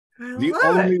I The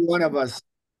love it. only one of us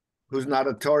who's not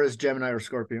a Taurus, Gemini, or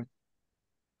Scorpio.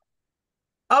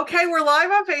 Okay, we're live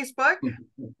on Facebook.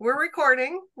 We're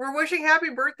recording. We're wishing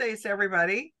happy birthdays to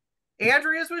everybody.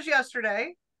 Andrea's was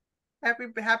yesterday.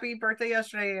 Happy birthday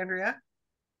yesterday, Andrea.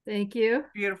 Thank you.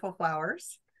 Beautiful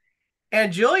flowers.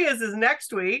 And Julia's is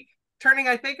next week, turning,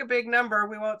 I think, a big number.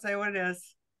 We won't say what it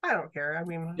is. I don't care. I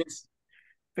mean, It's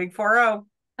big 40.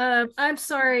 I'm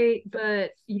sorry,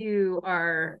 but you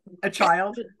are A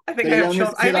child. I think The I have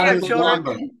youngest children. I kid think I on have the children.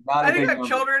 block. not I a think big I have number.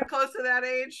 children close to that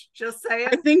age. Just saying.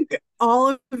 I think all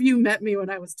of you met me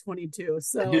when I was 22,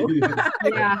 so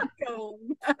yeah. go.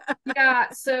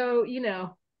 Yeah, so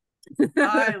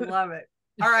I love it.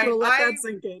 All right. So let that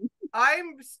sink in.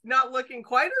 I'm not looking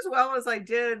quite as well as I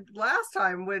did last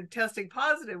time with testing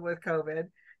positive with COVID.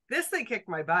 This thing kicked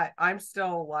my butt. I'm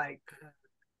still like,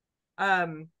 but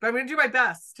I'm going to do my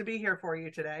best to be here for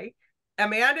you today.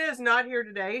 Amanda is not here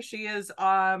today. She is,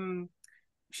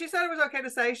 she said it was okay to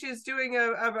say she's doing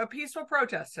a peaceful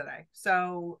protest today.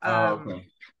 So, Okay.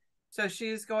 so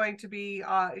she's going to be,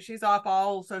 she's off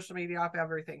all social media, off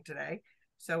everything today.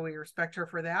 So we respect her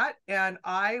for that. And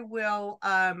I will, so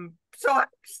I'm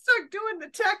stuck doing the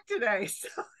tech today. So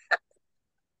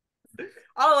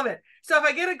all of it. So if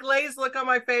I get a glazed look on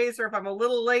my face or if I'm a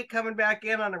little late coming back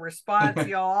in on a response,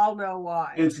 y'all all know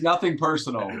why. It's nothing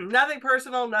personal. Nothing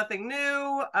personal, nothing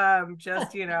new.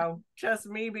 Just, just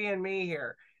me being me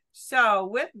here. So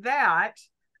with that,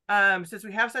 since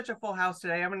we have such a full house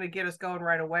today, I'm going to get us going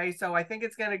right away. So I think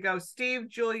it's going to go Steve,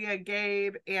 Julia,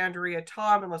 Gabe, Andrea,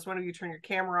 Tom, unless one of you turn your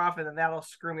camera off, and then that'll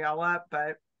screw me all up.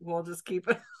 But we'll just keep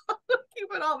it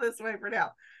all this way for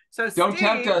now. So Don't Steve,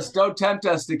 tempt us. Don't tempt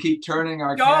us to keep turning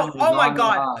our don't. cameras Oh my on and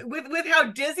God! off. With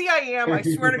how dizzy I am, I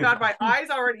swear to God, my eyes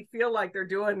already feel like they're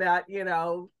doing that.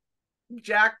 Jackbox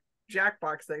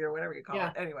thing or whatever you call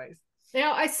it. Anyways.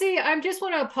 Now I just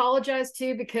want to apologize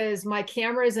too because my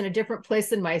camera is in a different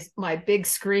place than my big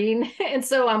screen, and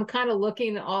so I'm kind of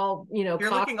looking all You're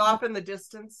looking off in the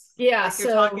distance. Yeah, like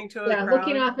you're talking to a crowd.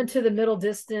 Looking off into the middle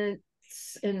distance,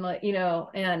 and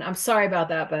and I'm sorry about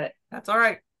that, but that's all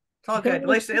right. It's all good. At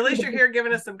least you're here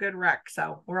giving us some good rec,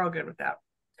 so we're all good with that.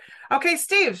 Okay,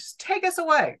 Steve, take us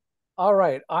away. All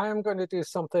right, I am going to do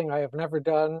something I have never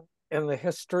done in the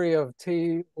history of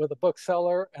tea with a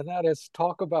bookseller, and that is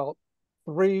talk about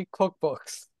 3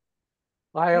 cookbooks.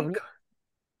 I have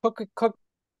cooked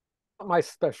my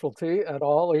specialty at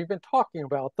all, or even talking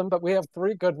about them, but we have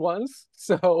 3 good ones.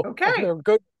 So okay, they're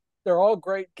good. They're all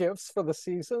great gifts for the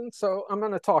season. So I'm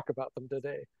going to talk about them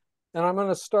today. And I'm going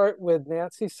to start with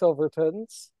Nancy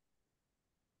Silverton's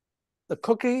The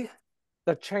Cookie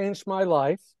That Changed My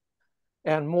Life,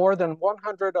 and more than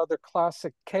 100 other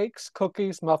classic cakes,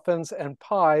 cookies, muffins, and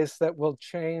pies that will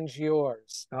change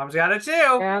yours. Tom's got it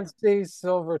too. Nancy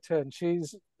Silverton,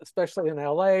 she's especially in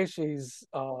LA, she's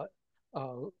the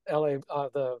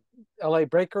LA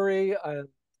Bakery and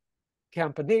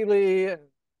Campanile and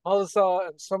Moza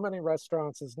and so many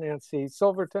restaurants is Nancy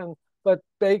Silverton, but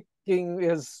baking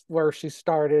is where she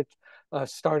started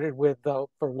with for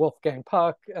Wolfgang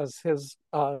Puck as his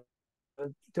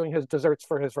doing his desserts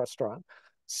for his restaurant.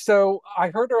 So I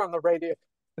heard her on the radio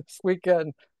this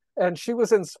weekend, and she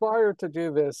was inspired to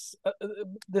do this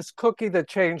cookie that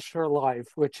changed her life,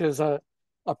 which is a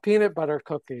peanut butter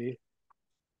cookie.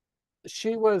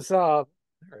 She was there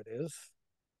it is.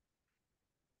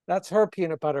 That's her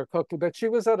peanut butter cookie, but she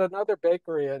was at another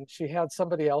bakery and she had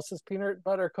somebody else's peanut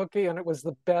butter cookie, and it was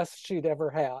the best she'd ever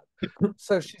had.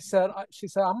 So she said,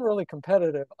 I'm really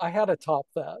competitive. I had to top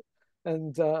that.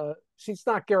 And she's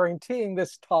not guaranteeing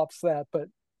this tops that, but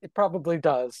it probably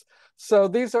does. So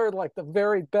these are like the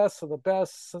very best of the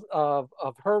best of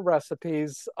her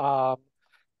recipes.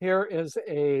 Here is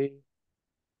a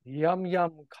yum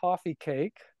yum coffee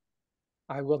cake.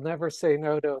 I will never say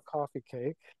no to a coffee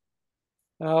cake.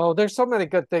 Oh, there's so many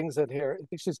good things in here. I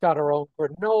think she's got her own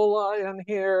granola in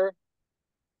here.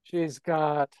 She's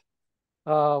got,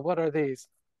 what are these?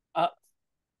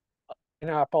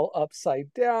 Pineapple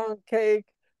upside down cake.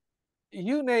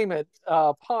 You name it,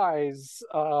 pies,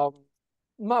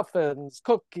 muffins,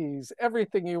 cookies,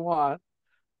 everything you want.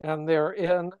 And they're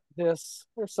in this,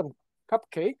 there's some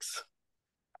cupcakes.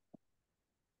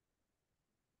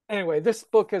 Anyway, this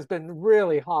book has been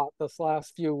really hot this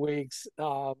last few weeks.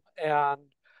 And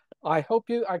I hope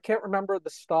I can't remember the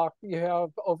stock you have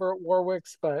over at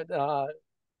Warwick's, but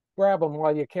grab them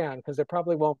while you can, because they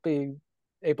probably won't be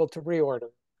able to reorder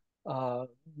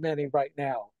many right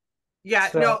now. Yeah,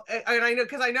 so, no, and I know,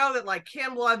 because I know that like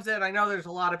Kim loves it. I know there's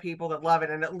a lot of people that love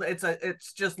it, and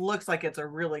it's just looks like it's a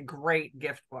really great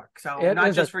gift book. So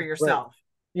not just for yourself.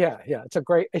 Yeah, it's a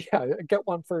great, yeah, get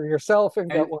one for yourself and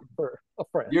get And one for a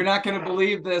friend. you're not going to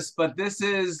believe this, but this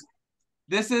is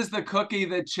the cookie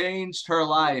that changed her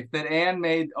life that Anne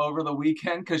made over the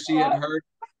weekend because she had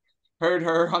heard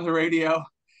her on the radio.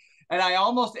 And I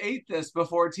almost ate this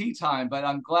before tea time, but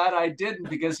I'm glad I didn't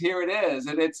because here it is.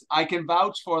 And I can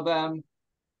vouch for them.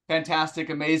 Fantastic,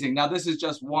 amazing. Now, this is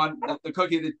just one, the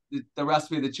cookie, the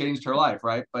recipe that changed her life,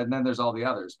 right? But then there's all the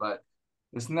others. But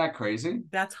isn't that crazy?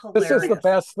 That's This hilarious. is the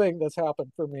best thing that's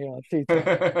happened for me on tea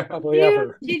time, probably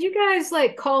ever. Did you guys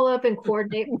like call up and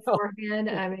coordinate beforehand?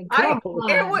 I mean, come on.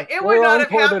 It would We're not have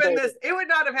happened uncoordinated. it would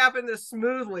not have happened this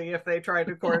smoothly if they tried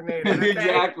to coordinate it. Okay?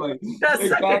 Exactly.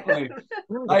 Exactly.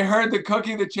 I heard the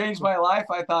cookie that changed my life.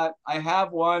 I thought, I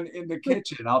have one in the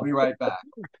kitchen. I'll be right back.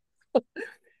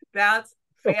 That's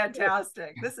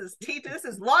fantastic. This is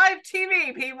live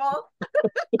TV, people.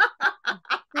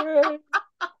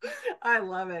 I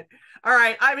love it. All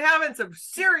right, I'm having some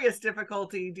serious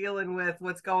difficulty dealing with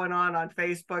what's going on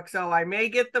Facebook, so I may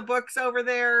get the books over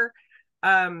there.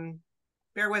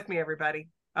 Bear with me, everybody,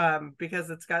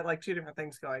 because it's got like two different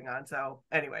things going on. So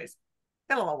anyways,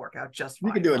 it'll all work out just fine.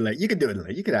 You can do it later. You can do it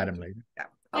later. You can add them later. Yeah,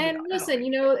 And listen,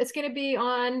 it's going to be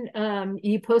on,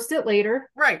 you post it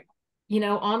later, right,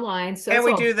 online. So and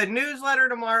we do the newsletter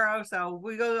tomorrow, so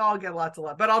we all get lots of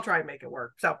love, but I'll try and make it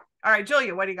work. So all right,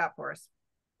 Julia, what do you got for us?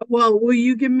 Well, will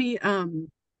you give me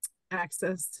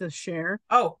access to share?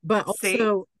 Oh, but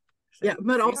also yeah,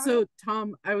 but See also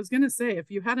Tom, I was gonna say, if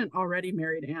you hadn't already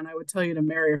married Anne, I would tell you to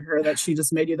marry her, that she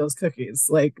just made you those cookies.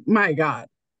 Like, my God.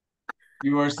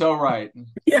 You are so right.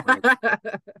 Yeah.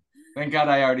 Thank God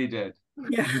I already did.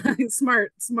 Yeah.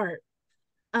 Smart.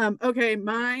 Okay,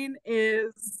 mine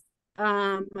is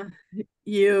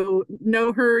you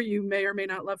know her, you may or may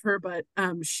not love her, but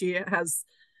she has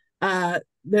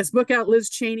this book out, Liz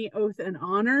Cheney, Oath and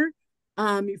Honor.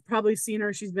 You've probably seen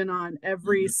her. She's been on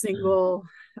every single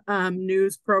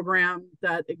news program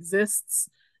that exists.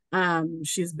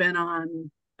 She's been on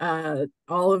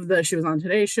she was on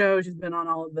Today Show. She's been on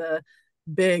all of the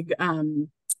big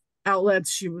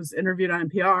outlets. She was interviewed on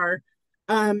NPR.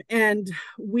 And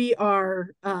we are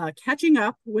catching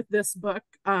up with this book.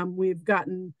 We've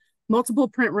gotten multiple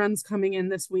print runs coming in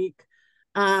this week.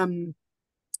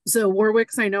 So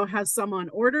Warwick's, I know, has some on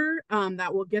order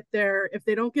that will get there. If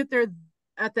they don't get there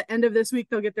at the end of this week,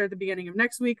 they'll get there at the beginning of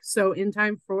next week. So in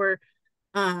time for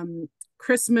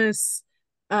Christmas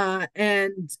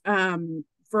and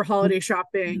for holiday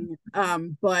shopping.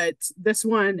 But this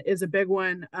one is a big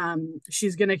one.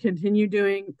 She's going to continue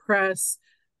doing press.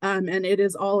 And it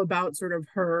is all about sort of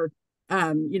her,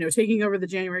 taking over the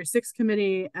January 6th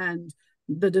committee and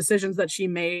the decisions that she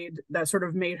made that sort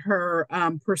of made her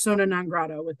persona non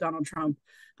grata with Donald Trump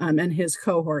and his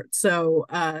cohort. So,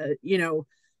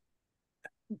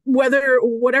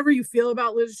 whatever you feel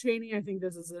about Liz Cheney, I think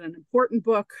this is an important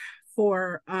book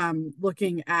for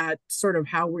looking at sort of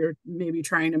how we're maybe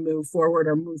trying to move forward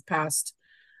or move past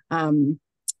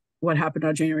what happened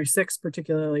on January 6th,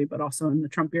 particularly, but also in the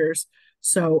Trump years.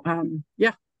 So, and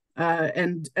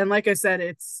like I said,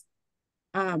 it's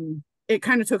it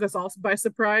kind of took us all by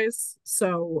surprise.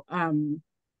 So,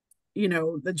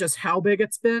 just how big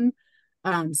it's been.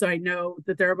 So I know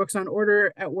that there are books on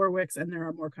order at Warwick's and there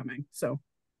are more coming. So,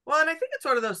 well, and I think it's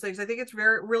one of those things. I think it's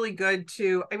really good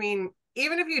to, even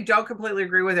if you don't completely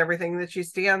agree with everything that she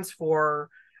stands for,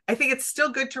 I think it's still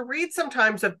good to read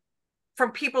sometimes it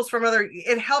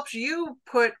helps you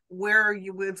put where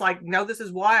it's like, no, this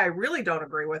is why I really don't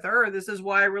agree with her, or this is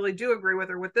why I really do agree with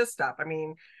her with this stuff.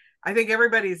 I think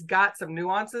everybody's got some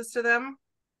nuances to them,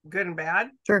 good and bad.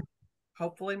 Sure.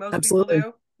 Hopefully most Absolutely.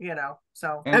 people do,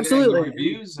 so. And Absolutely. the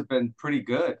reviews have been pretty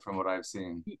good from what I've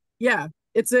seen. Yeah.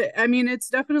 It's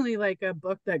definitely like a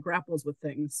book that grapples with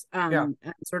things and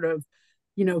sort of,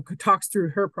 talks through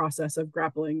her process of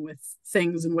grappling with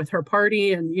things and with her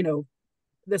party and,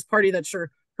 this party that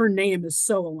her name is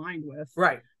so aligned with.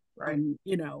 Right.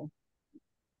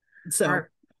 So. Right.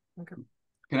 Okay.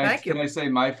 Can I say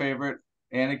my favorite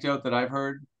anecdote that I've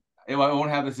heard? I won't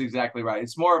have this exactly right.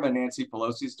 It's more of a Nancy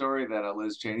Pelosi story than a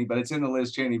Liz Cheney, but it's in the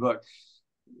Liz Cheney book.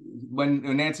 When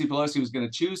Nancy Pelosi was going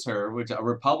to choose her, which a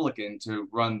Republican, to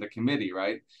run the committee,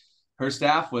 right? Her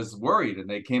staff was worried and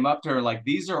they came up to her like,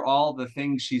 these are all the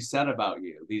things she said about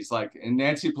you. And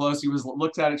Nancy Pelosi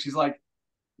looked at it. She's like,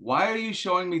 why are you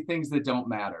showing me things that don't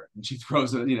matter? And she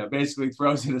throws it, basically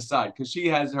throws it aside because she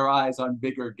has her eyes on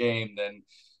bigger game than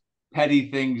petty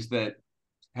things that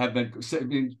have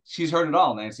been. She's heard it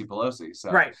all, Nancy Pelosi. So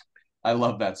right. I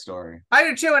love that story. I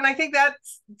do too. And I think that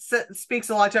speaks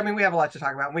a lot to, we have a lot to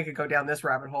talk about. We could go down this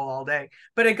rabbit hole all day,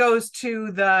 but it goes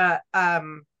to the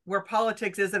where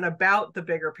politics isn't about the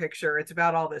bigger picture. It's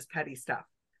about all this petty stuff.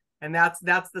 And that's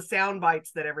the sound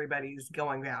bites that everybody's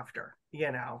going after,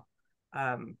 to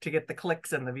get the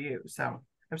clicks and the views. So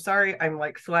I'm sorry, I'm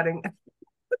like sweating.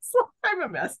 I'm a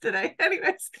mess today.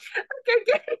 Anyways, okay,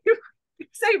 Gabe.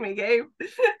 Save me, Gabe.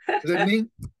 Is it me?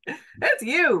 That's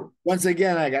you. Once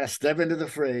again, I gotta step into the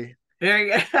fray. There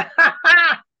you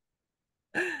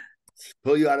go.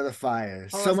 Pull you out of the fire.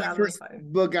 Pull So us my out of the first fire.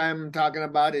 book I'm talking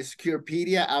about is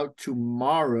Curepedia, out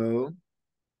tomorrow.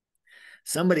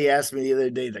 Somebody asked me the other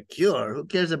day, The Cure, who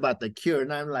cares about The Cure?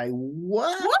 And I'm like,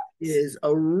 what is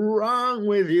wrong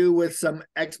with you with some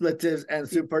expletives and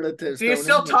superlatives? Do you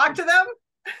still talk to them?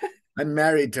 I'm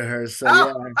married to her,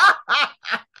 so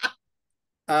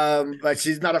yeah. But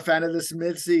she's not a fan of the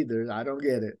Smiths either. I don't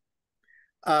get it.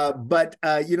 But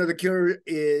The Cure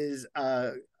is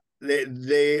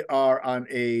they are on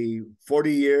a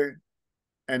 40-year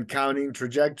and counting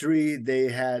trajectory. They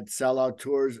had sellout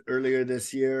tours earlier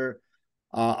this year,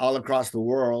 all across the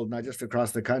world, not just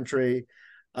across the country.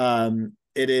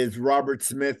 It is Robert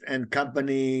Smith and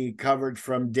Company, covered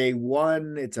from day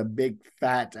one. It's a big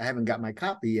fat, I haven't got my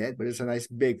copy yet, but it's a nice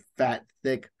big fat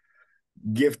thick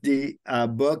gifty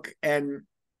book. And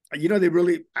they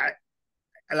really,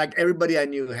 like everybody I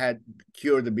knew had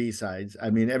Cure the B-sides. I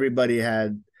mean, everybody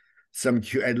had some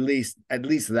Cure, at least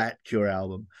that Cure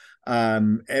album.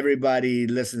 Everybody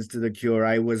listens to the Cure.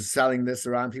 I was selling this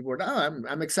around. People were,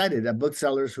 I'm excited.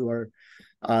 Booksellers who are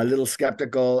a little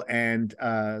skeptical, and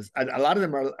a lot of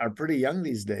them are pretty young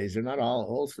these days. They're not all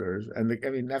oldsters.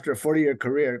 And after a 40-year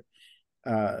career,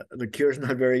 the Cure's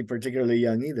not very particularly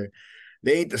young either.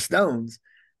 They ain't the Stones,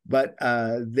 but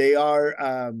they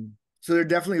are. So they're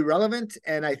definitely relevant,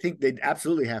 and I think they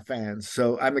absolutely have fans.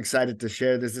 So I'm excited to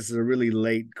share this. This is a really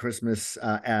late Christmas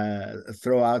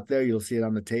throw out there. You'll see it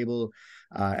on the table,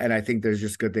 and I think there's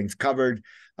just good things covered.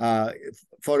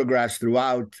 Photographs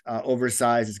throughout,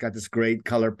 oversized. It's got this great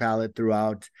color palette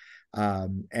throughout,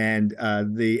 and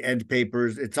the end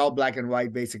papers. It's all black and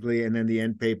white basically, and then the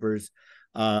end papers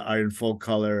are in full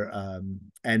color.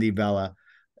 Andy Bella,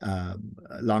 a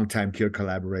longtime Cure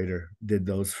collaborator, did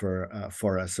those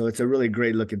for us. So it's a really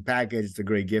great looking package. It's a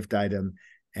great gift item,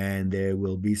 and there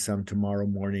will be some tomorrow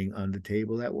morning on the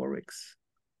table at Warwick's.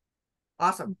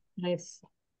 Awesome. Nice.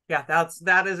 Yeah,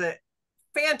 that is a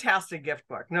fantastic gift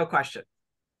book, no question.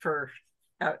 For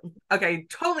okay,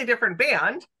 totally different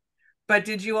band, but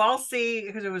did you all see,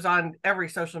 because it was on every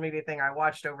social media thing I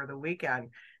watched over the weekend,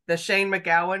 the Shane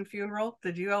MacGowan funeral?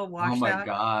 Did you all watch that? Oh my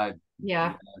God.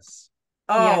 Yeah. Yes.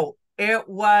 Oh, yeah. It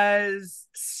was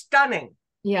stunning.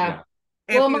 Yeah.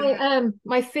 Well,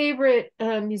 my favorite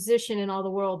musician in all the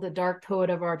world, the dark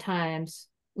poet of our times,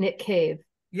 Nick Cave.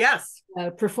 Yes.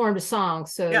 Performed a song.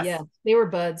 So yes. Yeah, they were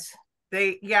buds.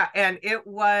 And it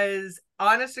was,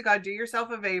 honest to God, do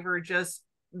yourself a favor, just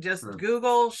sure.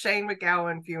 Google Shane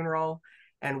MacGowan funeral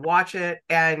and watch it,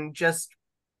 and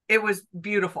it was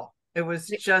beautiful. It was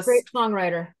just great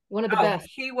songwriter, one of the best.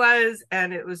 He was,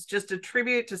 and it was just a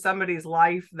tribute to somebody's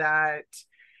life just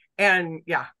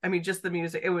the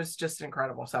music, it was just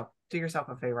incredible. So do yourself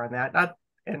a favor on that,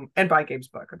 and buy Gabe's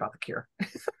book about the Cure.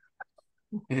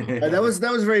 That was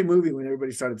very moving when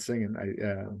everybody started singing.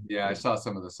 I saw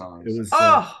some of the songs. It was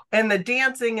and the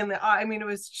dancing and it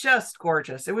was just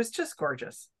gorgeous. It was just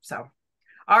gorgeous. So,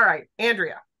 all right,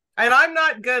 Andrea. And I'm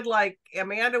not good like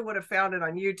Amanda would have found it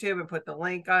on YouTube and put the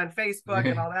link on Facebook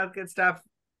and all that good stuff.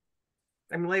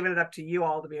 I'm leaving it up to you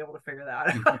all to be able to figure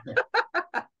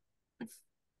that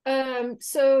out.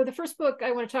 So the first book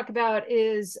I want to talk about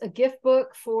is a gift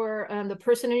book for the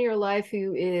person in your life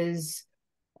who is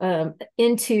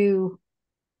into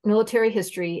military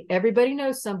history. Everybody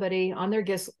knows somebody on their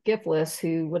gift list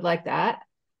who would like that.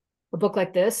 A book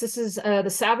like this. This is The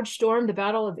Savage Storm, The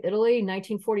Battle of Italy,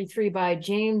 1943, by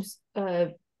James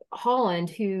Holland,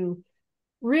 who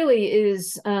really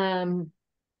is,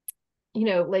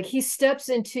 he steps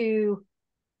into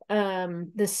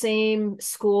the same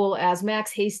school as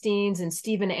Max Hastings and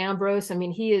Stephen Ambrose. I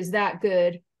mean, he is that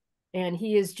good, and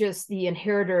he is just the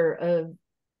inheritor of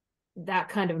that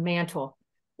kind of mantle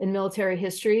in military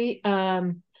history.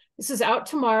 This is out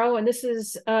tomorrow, and this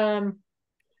is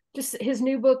just his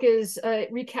new book is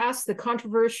recasts the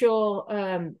controversial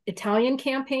Italian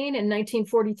campaign in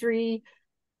 1943,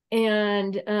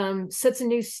 and sets a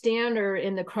new standard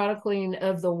in the chronicling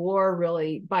of the war,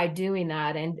 really, by doing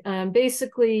that. And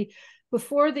basically,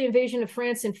 before the invasion of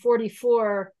France in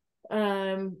 1944,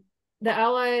 the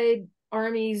Allied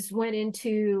armies went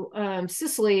into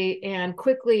Sicily and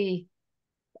quickly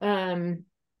won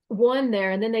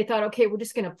there. And then they thought, okay, we're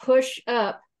just going to push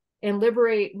up and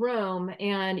liberate Rome.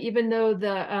 And even though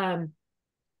the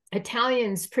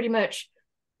Italians pretty much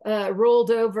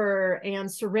rolled over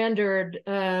and surrendered,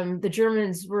 the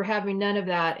Germans were having none of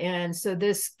that. And so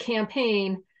this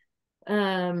campaign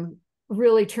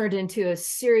really turned into a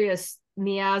serious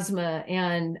miasma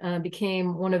and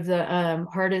became one of the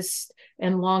hardest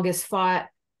and longest fought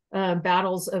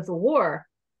battles of the war.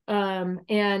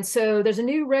 And so there's a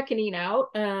new reckoning out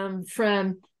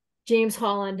from James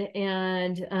Holland,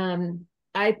 and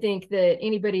I think that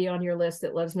anybody on your list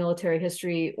that loves military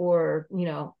history, or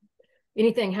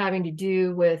anything having to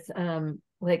do with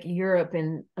like Europe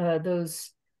and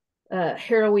those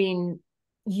harrowing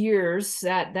years,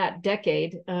 that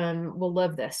decade, will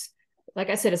love this. Like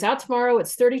I said, it's out tomorrow.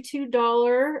 It's $32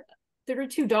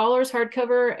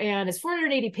 hardcover, and it's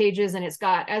 480 pages, and it's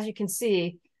got, as you can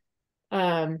see,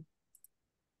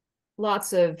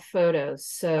 lots of photos.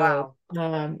 So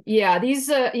wow. Yeah, these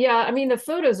I mean, the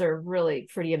photos are really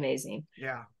pretty amazing.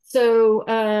 Yeah. So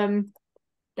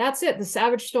that's it, The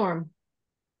Savage Storm.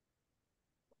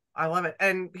 I love it.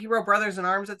 And he wrote Brothers in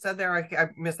Arms, it said there. I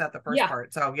missed that the first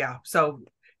part. So yeah. So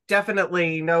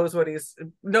definitely knows how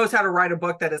to write a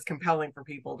book that is compelling for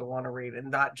people to want to read,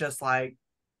 and not just like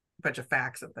a bunch of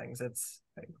facts and things. He's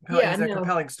a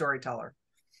compelling storyteller.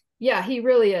 Yeah, he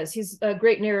really is. He's a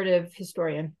great narrative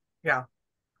historian. Yeah.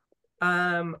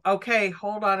 Okay,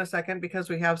 hold on a second, because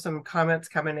we have some comments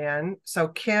coming in. So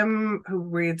Kim, who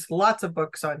reads lots of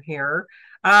books on here,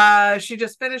 she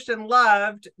just finished and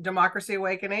loved Democracy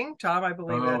Awakening. Tom, I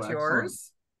believe that's excellent.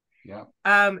 Yours. Yeah.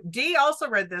 Dee also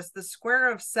read this, The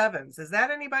Square of Sevens. Is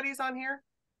that anybody's on here?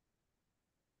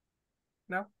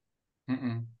 No?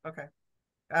 Mm-mm. Okay.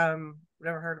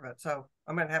 Never heard of it, so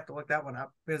I'm gonna have to look that one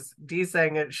up, because Dee's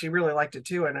saying it, she really liked it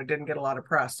too, and it didn't get a lot of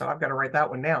press, so I've got to write that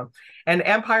one down. And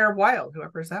Empire of Wild,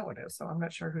 whoever that one is, so I'm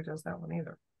not sure who does that one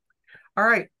either. All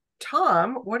right,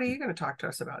 Tom, what are you going to talk to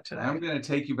us about today? I'm going to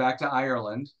take you back to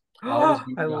Ireland.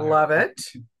 I love it.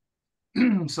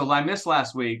 So I missed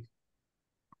last week,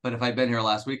 but if I'd been here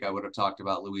last week, I would have talked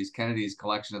about Louise Kennedy's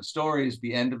collection of stories,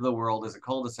 The End of the World is a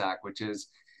Cul-de-sac, which is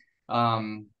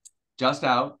just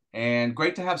out, and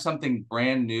great to have something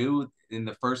brand new in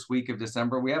the first week of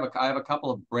December. I have a couple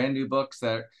of brand new books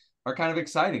that are kind of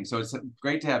exciting, so it's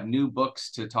great to have new books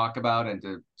to talk about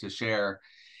and to share.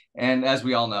 And as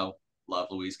we all know, love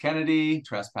Louise Kennedy.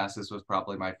 Trespasses was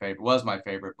my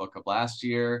favorite book of last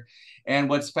year. And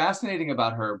what's fascinating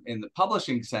about her in the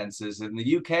publishing sense is, in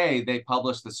the UK they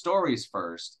published the stories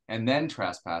first and then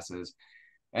Trespasses,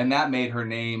 and that made her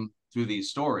name through these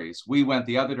stories. We went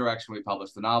the other direction. We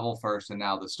published the novel first and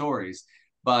now the stories.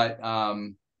 But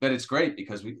it's great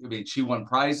because she won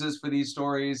prizes for these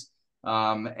stories.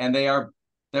 And they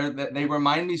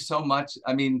remind me so much.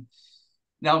 I mean,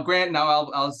 now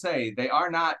I'll say they are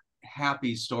not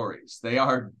happy stories. They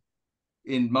are,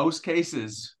 in most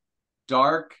cases,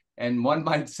 dark, and one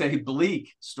might say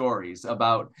bleak stories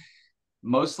about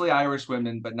mostly Irish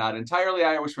women, but not entirely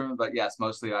Irish women, but yes,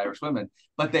 mostly Irish women.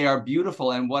 But they are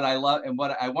beautiful. And what I love, and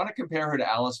what I want to compare her to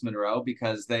Alice Munro,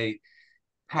 because they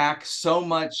pack so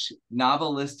much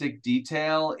novelistic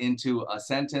detail into a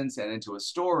sentence and into a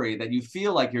story that you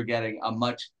feel like you're getting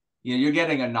you're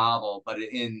getting a novel, but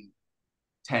in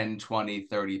 10, 20,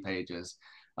 30 pages.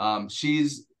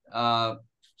 She's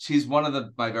one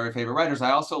of my very favorite writers.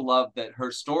 I also love that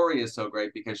her story is so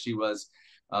great because she was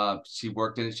a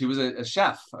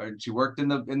chef, or she worked in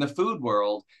the food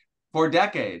world for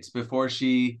decades before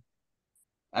she'd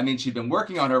been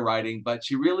working on her writing, but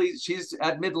she's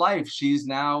at midlife. She's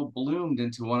now bloomed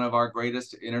into one of our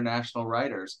greatest international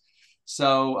writers.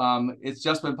 So it's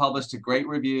just been published to great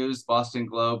reviews. Boston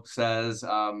Globe says,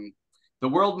 the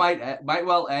world might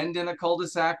well end in a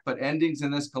cul-de-sac, but endings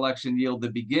in this collection yield the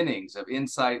beginnings of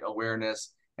insight,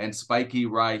 awareness, and spiky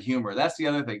wry humor. That's the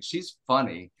other thing. She's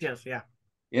funny. Yes, yeah.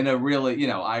 In a really,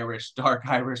 dark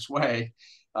Irish way.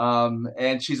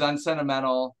 And she's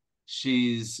unsentimental.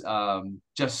 She's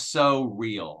just so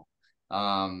real.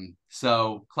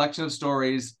 So collection of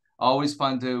stories, always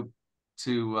fun to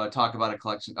talk about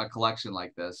a collection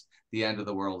like this. The End of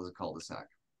the World is a Cul-de-sac.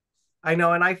 I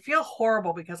know, and I feel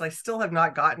horrible because I still have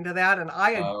not gotten to that, and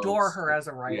I adore her as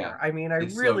a writer. Yeah, I mean, I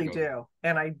really do.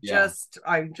 And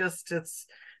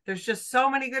there's just so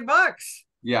many good books.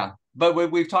 Yeah.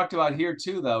 But we've talked about here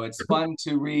too, though, it's fun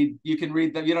to read. You can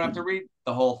read them. You don't have to read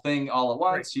the whole thing all at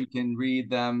once. Right. You can read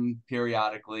them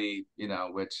periodically,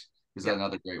 which is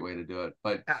another great way to do it.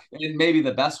 But and maybe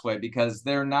the best way, because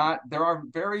there are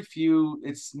very few,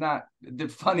 they're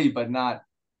funny, but not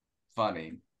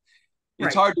funny.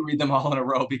 It's hard to read them all in a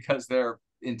row because they're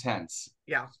intense.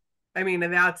 Yeah. I mean,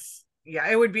 and that's yeah,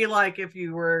 it would be like if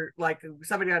you were like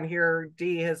somebody on here,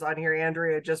 D has on here,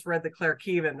 Andrea just read the Claire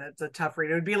Keegan. That's a tough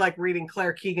read. It would be like reading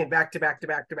Claire Keegan back to back to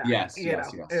back to back. Yes, you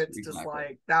yes, know, yes, it's exactly. just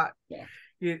like that. Yeah.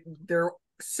 They're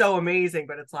so amazing,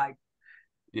 but it's like,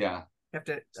 yeah, you have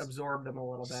to absorb them a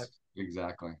little bit.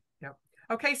 Exactly. Yep.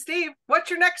 Okay, Steve, what's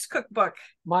your next cookbook?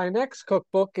 My next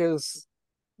cookbook is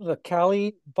the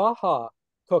Cali Baja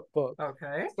cookbook.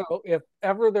 Okay. So if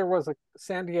ever there was a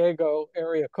San Diego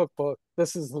area cookbook,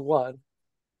 this is the one.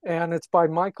 And it's by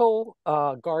Michael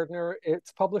Gardner.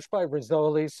 It's published by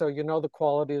Rizzoli, so you know the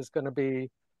quality is going to be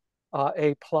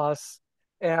A+.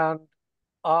 And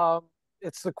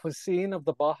it's the cuisine of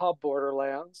the Baja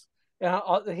borderlands. And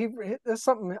there's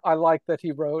something I like that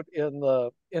he wrote in the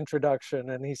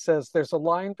introduction. And he says there's a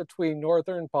line between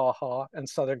northern Baja and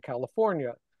southern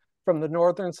California. From the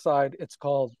northern side, it's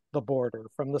called the border.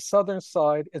 From the southern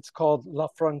side, it's called La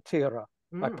Frontera.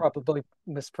 I probably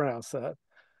mispronounced that.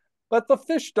 But the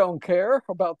fish don't care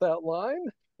about that line.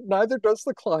 Neither does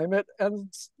the climate,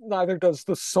 and neither does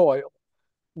the soil.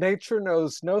 Nature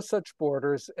knows no such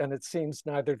borders, and it seems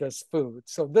neither does food.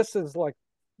 So this is like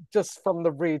just from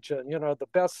the region, you know, the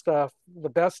best stuff, the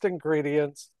best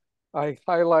ingredients. I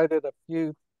highlighted a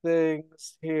few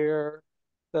things here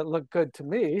that look good to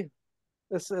me.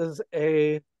 This is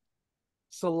a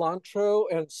cilantro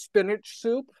and spinach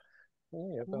soup. There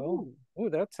you go. Ooh,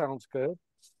 that sounds good.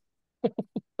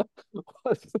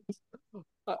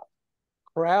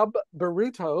 Crab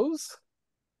burritos.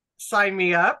 Sign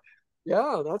me up.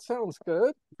 Yeah, that sounds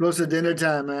good. Close to dinner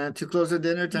time, man. Too close to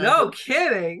dinner time. No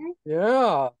kidding.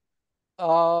 Yeah.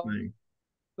 Right.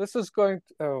 This is going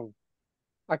to, oh,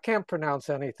 I can't pronounce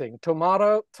anything.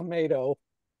 Tomato. Tomato.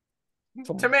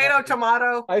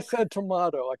 I said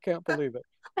tomato. I can't believe it.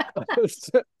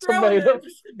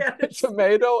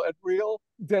 Tomato and real.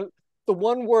 The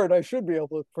one word I should be able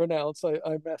to pronounce, I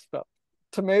messed up.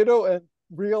 Tomato and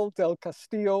Real del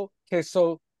Castillo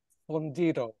queso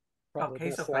fundido.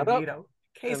 Queso fundido.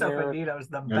 Queso fundido is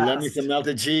the best. I love me some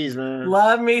melted cheese, man.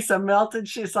 Love me some melted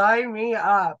cheese. Sign me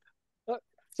up.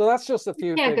 So that's just a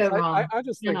few things. I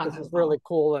just You're think this is really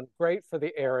cool and great for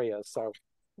the area. So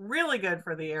really good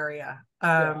for the area.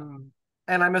 And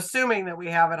I'm assuming that we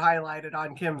have it highlighted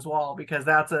on Kim's wall because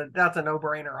that's a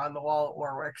no-brainer on the wall at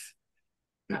Warwick's.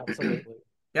 Absolutely.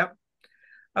 Yep.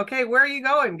 Okay, where are you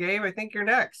going, Gabe? I think you're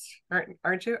next,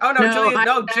 aren't you? Oh no, Julia.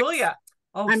 No, Julia.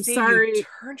 Oh, I'm Steve, sorry. you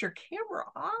turned your camera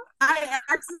off. I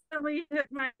accidentally hit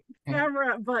my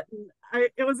camera button.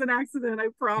 It was an accident. I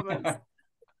promise.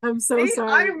 I'm so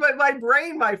sorry. My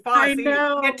brain, my thoughts. I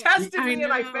know. It tested me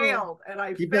and I failed.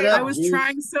 I was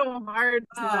trying so hard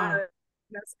to not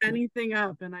mess anything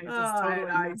up, and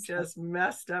I just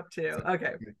messed up too.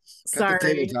 Okay,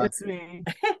 sorry, it's me.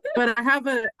 But I have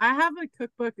a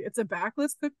cookbook. It's a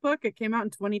backlist cookbook. It came out in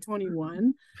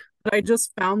 2021. But I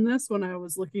just found this when I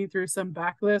was looking through some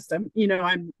backlist.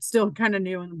 I'm still kind of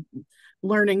new and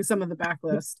learning some of the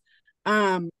backlist.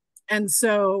 And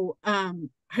so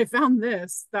I found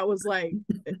this that was like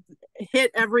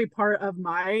hit every part of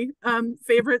my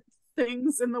favorite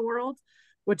things in the world,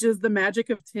 which is the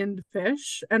magic of tinned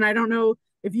fish. And I don't know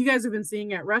if you guys have been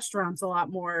seeing at restaurants a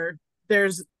lot more.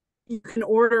 You can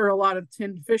order a lot of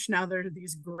tinned fish now. There are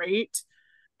these great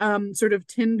sort of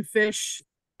tinned fish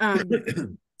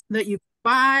that you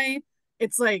buy.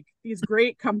 It's like these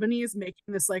great companies making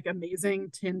this like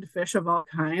amazing tinned fish of all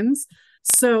kinds.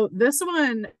 So this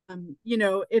one,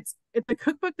 it's a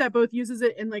cookbook that both uses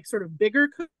it in like sort of bigger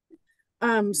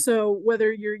so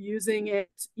whether you're using it,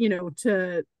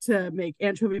 to make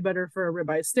anchovy butter for a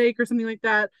ribeye steak or something like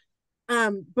that,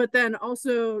 but then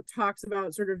also talks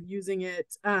about sort of using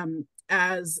it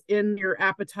as in your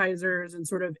appetizers and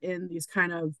sort of in these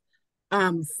kind of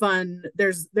fun.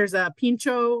 There's a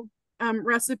pincho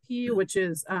recipe, which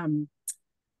is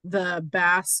the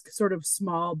Basque sort of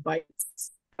small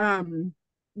bites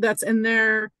that's in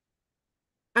there.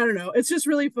 I don't know. It's just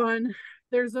really fun.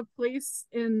 There's a place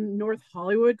in North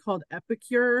Hollywood called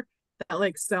Epicure that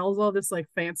like sells all this like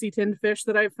fancy tinned fish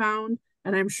that I found.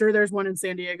 And I'm sure there's one in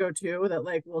San Diego too that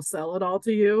like will sell it all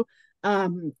to you.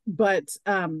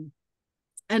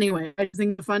 Anyway, I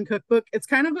think the fun cookbook. It's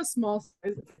kind of a small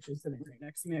size. She's sitting right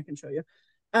next to me. I can show you.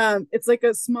 It's like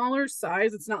a smaller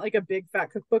size. It's not like a big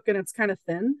fat cookbook, and it's kind of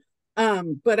thin.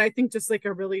 But I think just like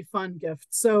a really fun gift.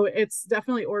 So it's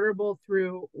definitely orderable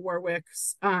through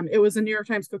Warwick's. It was a New York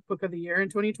Times Cookbook of the Year in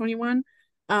 2021.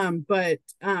 But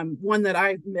one that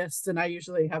I missed, and I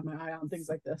usually have my eye on things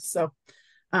like this. So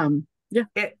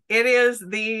It is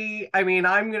the, I mean,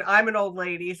 I'm an old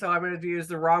lady, so I'm gonna use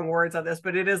the wrong words on this,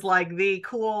 but it is like the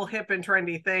cool, hip and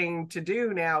trendy thing to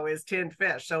do now is tinned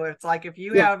fish. So it's like if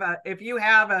you have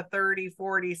a 30,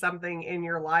 40 something in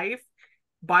your life,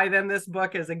 buy them this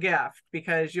book as a gift,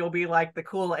 because you'll be like the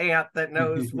cool aunt that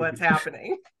knows what's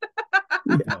happening.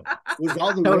 It was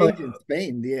all the Totally. rage in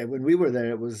Spain. Yeah, when we were there,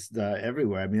 it was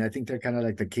everywhere. I mean, I think they're kind of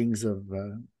like the kings of.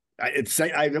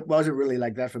 I wasn't really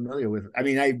like that familiar with. I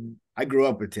mean, I grew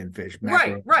up with tin fish.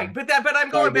 Mackerel, Right. But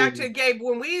I'm going back to sardines. Gabe.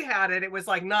 When we had it, it was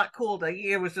like not cool to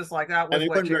eat. It was just like that was And they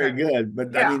what weren't you very had. good,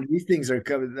 but Yeah. I mean, these things are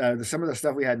covered. Some of the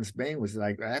stuff we had in Spain was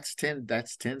like that's tin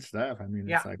stuff. I mean,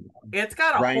 Yeah. it's like It's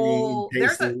got a briny, whole.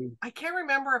 tasty. I can't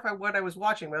remember if what I was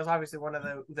watching, but it was obviously one of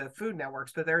the Food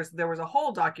Networks. But there was a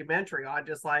whole documentary on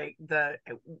just like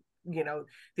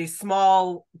these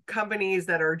small companies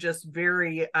that are just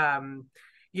very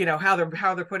how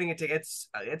they're putting it together.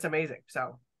 It's amazing.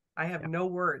 So I have no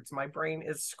words. My brain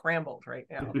is scrambled right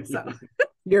now. So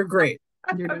You're great.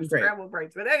 You're I'm doing great. scrambled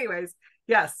brains. But anyways,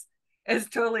 yes. It's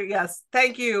totally yes.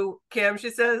 Thank you, Kim. She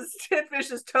says tin fish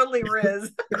is totally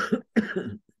Riz.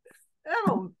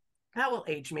 That will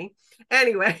age me.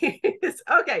 Anyways,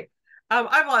 okay.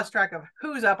 I've lost track of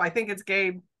who's up. I think it's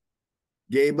Gabe.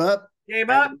 Gabe up. Gabe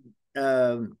up.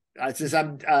 Since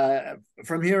I'm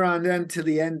from here on then to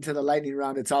the end to the lightning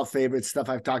round, it's all favorite stuff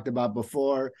I've talked about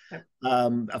before.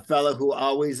 A fellow who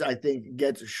always, I think,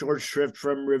 gets short shrift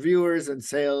from reviewers and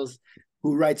sales,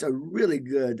 who writes a really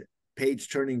good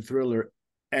page-turning thriller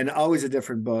and always a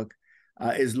different book,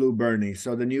 is Lou Berney.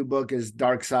 So the new book is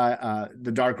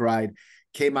The Dark Ride,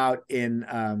 came out in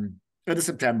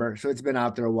September, so it's been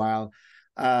out there a while.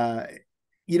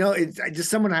 It's just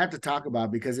someone I have to talk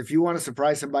about, because if you want to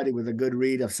surprise somebody with a good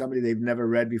read of somebody they've never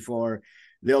read before,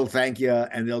 they'll thank you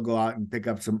and they'll go out and pick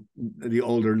up the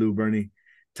older Lou Berney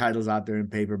titles out there in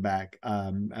paperback.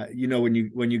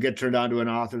 When you get turned on to an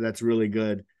author that's really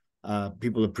good,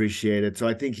 people appreciate it. So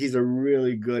I think he's a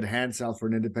really good hand sell for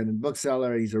an independent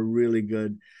bookseller. He's a really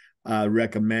good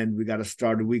recommend. We got a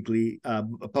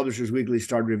Publishers Weekly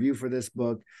starred review for this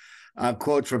book.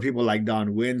 Quotes from people like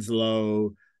Don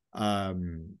Winslow,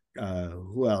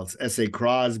 who else? S.A.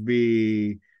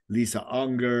 Crosby, Lisa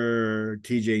Unger,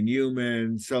 T.J.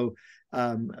 Newman. So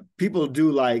people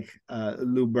do like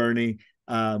Lou Berney.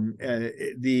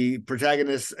 The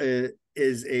protagonist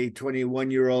is a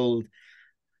 21-year-old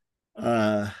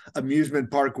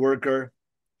amusement park worker,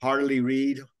 hardly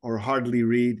read,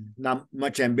 not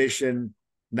much ambition,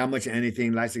 not much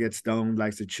anything, likes to get stoned,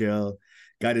 likes to chill,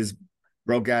 got his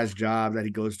broke ass job that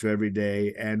he goes to every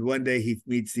day. And one day he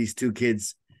meets these two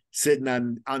kids sitting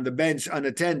on the bench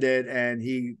unattended, and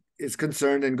he is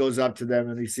concerned and goes up to them,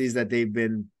 and he sees that they've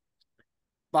been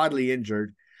bodily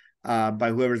injured by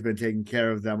whoever's been taking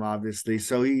care of them, obviously.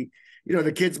 So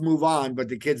the kids move on, but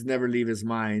the kids never leave his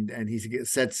mind, and he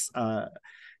gets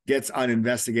on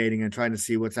investigating and trying to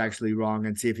see what's actually wrong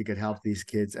and see if he could help these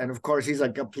kids. And of course, he's a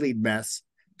complete mess.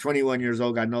 21 years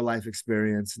old, got no life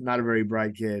experience, not a very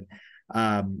bright kid,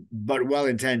 but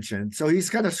well-intentioned. So he's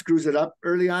kind of screws it up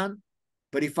early on,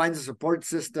 but he finds a support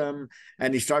system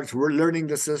and he starts learning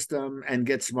the system and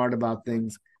gets smart about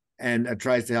things and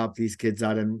tries to help these kids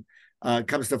out. And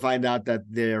comes to find out that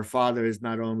their father is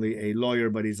not only a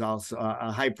lawyer, but he's also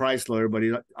a high-priced lawyer, but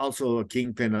he's also a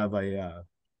kingpin of a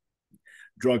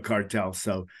drug cartel.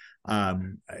 So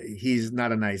he's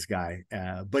not a nice guy,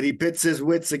 but he pits his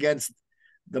wits against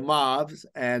the mobs,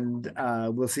 and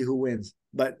we'll see who wins.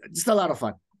 But just a lot of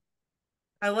fun.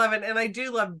 I love it, and I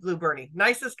do love Lou Berney.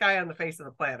 Nicest guy on the face of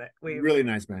the planet. Really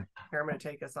nice man. Here, I'm going to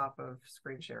take us off of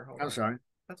screen share. Hold on. I'm sorry.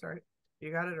 That's all right.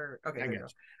 You got it, or okay? I There you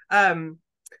got go.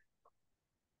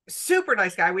 Super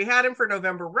nice guy. We had him for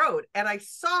November Road, and I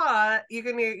saw you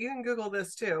can Google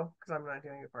this too, because I'm not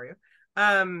doing it for you.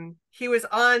 He was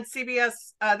on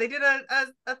CBS. They did a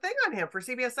thing on him for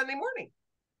CBS Sunday Morning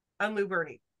on Lou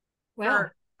Berney. Wow.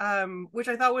 Which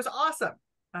I thought was awesome.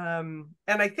 And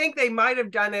I think they might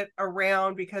have done it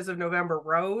around, because of November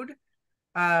Road,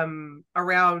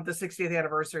 around the 60th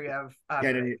anniversary of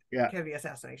Kennedy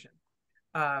assassination.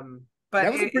 But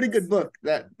that was a pretty good book.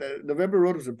 That November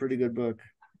Road was a pretty good book.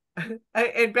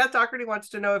 And Beth Doherty wants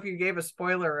to know if you gave a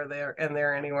spoiler there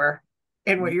anywhere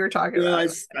in what you're talking about.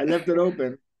 I left it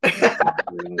open. So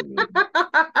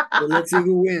let's see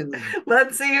who wins.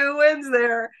 Let's see who wins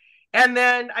there. And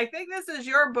then I think this is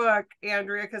your book,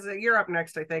 Andrea, because you're up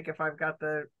next, I think, if I've got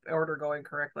the order going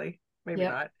correctly. Maybe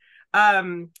not.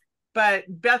 But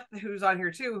Beth, who's on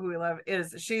here too, who we love,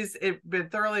 she's been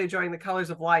thoroughly enjoying The Colors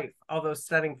of Life, all those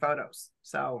stunning photos.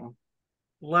 So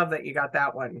love that you got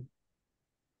that one.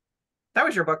 That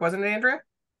was your book, wasn't it, Andrea?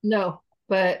 No,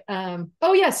 But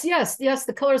oh yes,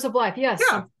 The Colors of Life. Yes.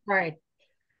 Yeah. Right.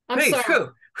 I'm Please, sorry.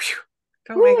 whew,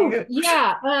 don't make it good.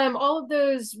 Yeah. All of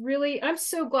those really, I'm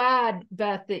so glad,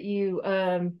 Beth, that you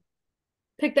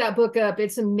picked that book up.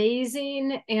 It's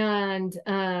amazing. And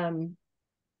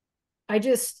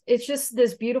it's just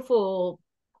this beautiful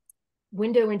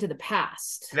window into the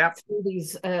past. Yep. Through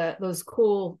these those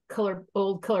cool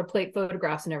old color plate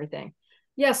photographs and everything.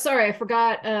 Yeah, sorry, I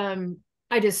forgot.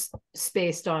 I just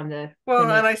spaced on the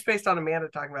and I spaced on Amanda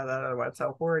talking about that other one,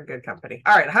 so we're in good company.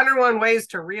 All right, 101 Ways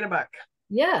to Read a Book.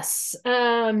 Yes,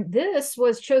 this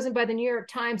was chosen by the New York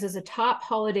Times as a top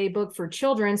holiday book for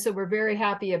children, so we're very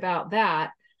happy about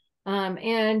that.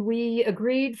 And we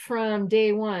agreed from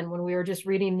day one when we were just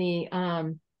reading the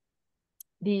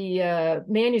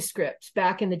manuscript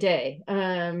back in the day.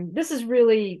 This is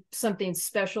really something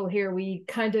special here. We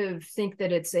kind of think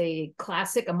that it's a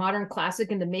classic, a modern classic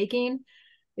in the making.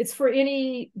 It's for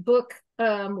any book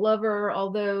lover,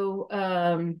 although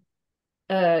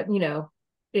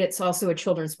it's also a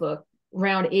children's book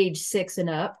around age 6 and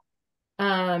up.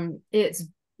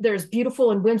 There's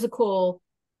beautiful and whimsical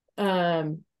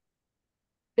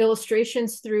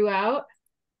illustrations throughout.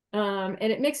 And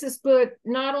it makes this book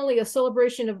not only a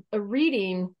celebration of a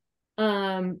reading,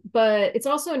 but it's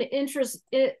also an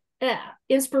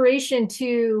inspiration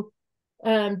to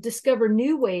discover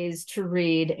new ways to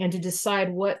read and to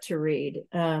decide what to read,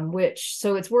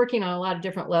 so it's working on a lot of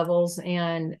different levels,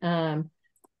 and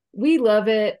we love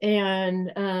it. And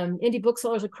indie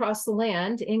booksellers across the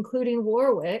land, including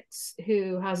Warwick's,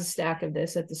 who has a stack of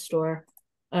this at the store,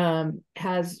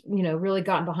 has really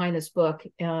gotten behind this book,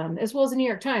 as well as the New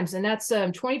York Times, and that's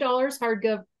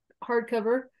 $20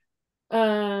 hardcover,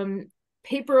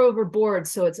 paper over board,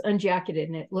 so it's unjacketed,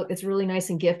 and it's really nice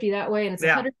and gifty that way, and it's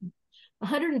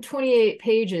 128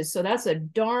 pages, so that's a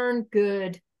darn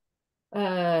good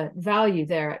value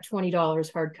there at $20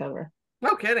 hardcover.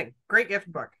 No kidding. Great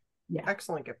gift book. Yeah,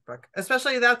 excellent gift book,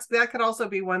 especially that could also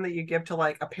be one that you give to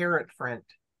like a parent friend.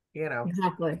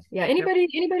 Exactly. Yeah, anybody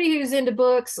who's into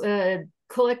books,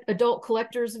 adult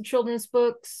collectors of children's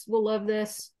books will love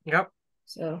this. Yep.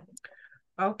 So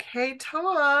okay,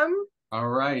 Tom. All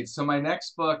right, so my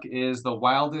next book is The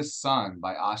Wildest Sun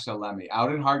by Asha Lemme,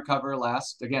 out in hardcover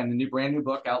the brand new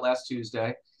book out last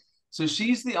Tuesday. So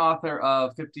she's the author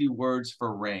of 50 Words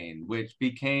for Rain, which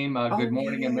became a Good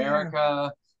Morning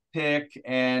America pick,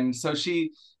 and so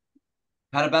she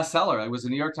had a bestseller. It was a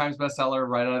New York Times bestseller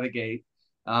right out of the gate.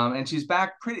 And she's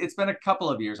back it's been a couple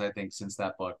of years, I think, since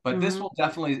that book. But this will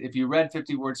definitely, if you read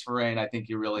 50 Words for Rain, I think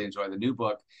you really enjoy the new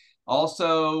book.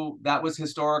 Also, that was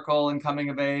historical and coming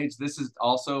of age. This is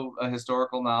also a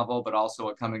historical novel, but also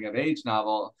a coming of age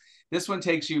novel. This one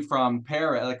takes you from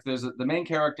Paris. Like the main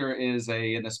character is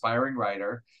an aspiring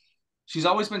writer. She's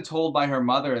always been told by her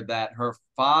mother that her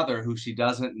father, who she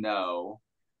doesn't know,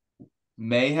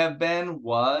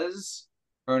 was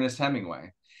Ernest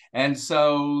Hemingway. And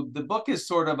so the book is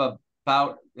sort of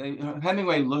about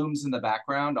Hemingway looms in the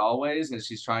background always as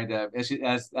she's trying to,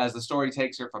 as the story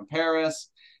takes her from Paris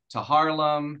to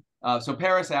Harlem. So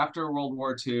Paris after World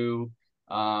War II,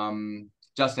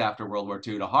 just after World War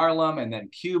II, to Harlem, and then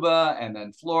Cuba, and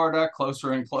then Florida,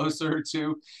 closer and closer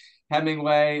to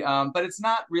Hemingway. But it's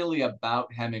not really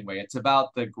about Hemingway. It's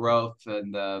about the growth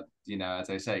and the, as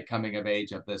I say, coming of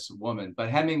age of this woman. But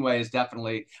Hemingway is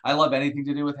definitely, I love anything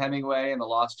to do with Hemingway and the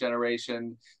Lost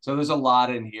Generation. So there's a lot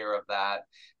in here of that.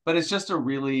 But it's just a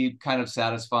really kind of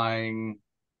satisfying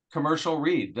commercial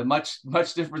read, much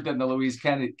different than the Louise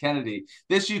Kennedy.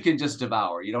 This you can just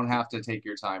devour. You don't have to take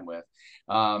your time with.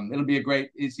 It'll be a great,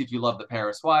 if you love The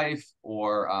Paris Wife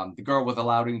or The Girl with a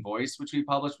Louding Voice, which we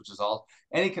published, which is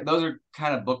those are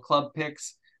kind of book club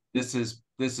picks. This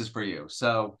is for you.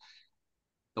 So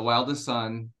The Wildest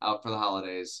Sun, out for the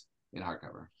holidays in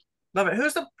hardcover. Love it.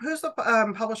 Who's the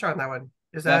publisher on that one?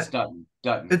 That's Dutton.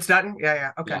 It's Dutton.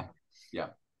 Yeah. Okay. Yeah.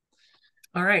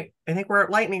 All right. I think we're at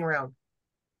lightning round.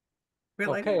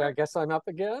 Okay, I guess I'm up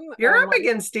again. You're up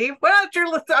again, Steve. I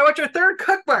want your third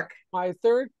cookbook. My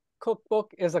third cookbook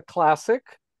is a classic.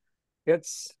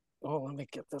 It's, let me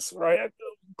get this right.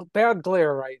 Bad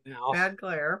glare right now. Bad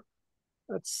glare.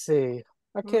 Let's see.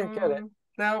 I can't get it.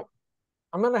 No.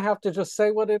 I'm going to have to just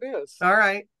say what it is. All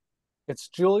right. It's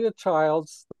Julia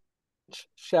Child's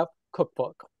Chef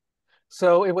Cookbook.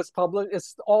 So it was published,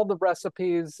 it's all the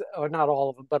recipes, or not all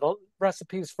of them, but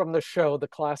recipes from the show, the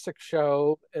classic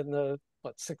show in the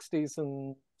 60s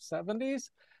and 70s.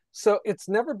 So it's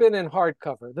never been in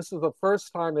hardcover. This is the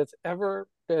first time it's ever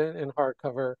been in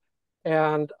hardcover.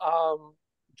 And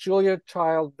Julia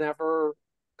Child never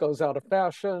goes out of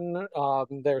fashion.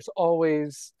 There's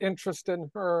always interest in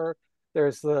her.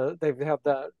 They've had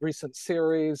that recent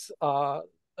series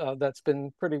that's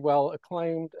been pretty well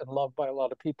acclaimed and loved by a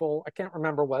lot of people. I can't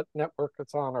remember what network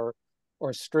it's on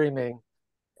or streaming.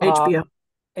 HBO.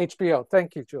 HBO.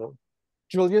 Thank you, Julia.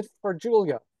 Julia for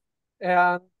Julia.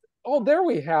 And oh, there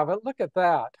we have it. Look at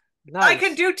that. Nice. I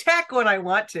can do tech when I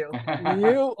want to.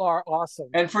 You are awesome.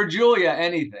 And for Julia,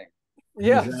 anything.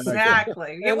 Yes,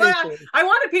 exactly. Well, I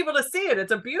wanted people to see it.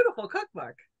 It's a beautiful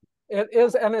cookbook. It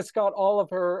is, and it's got all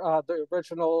of her the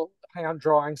original hand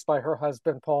drawings by her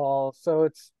husband Paul. So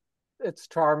it's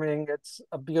charming. It's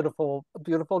a beautiful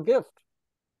gift.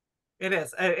 It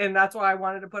is, and that's why I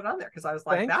wanted to put it on there, because I was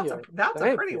like, that's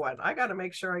a pretty one. I got to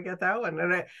make sure I get that one,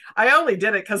 and I only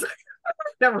did it because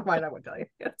never mind. I won't tell you.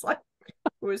 It's like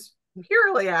it was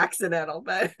purely accidental,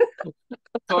 but.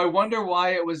 So I wonder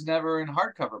why it was never in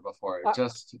hardcover before.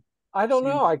 I don't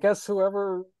know. I guess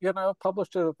whoever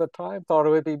published it at the time thought it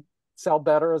would sell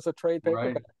better as a trade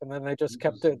paperback, right. And then they just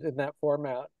kept it in that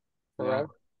format forever.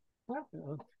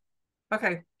 Yeah.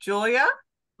 Okay, Julia.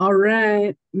 All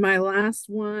right. My last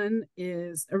one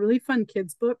is a really fun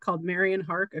kids book called Mary and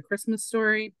Hark, A Christmas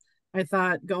Story. I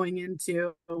thought going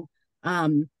into,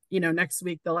 next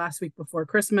week, the last week before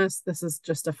Christmas, this is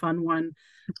just a fun one.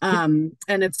 And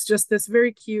it's just this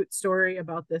very cute story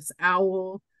about this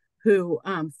owl who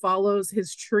follows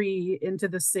his tree into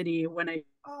the city when it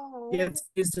gets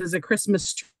used as a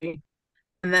Christmas tree,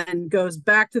 and then goes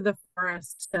back to the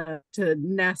forest to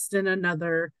nest in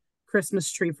another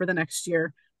Christmas tree for the next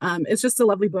year. It's just a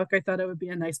lovely book. I thought it would be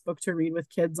a nice book to read with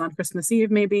kids on Christmas Eve,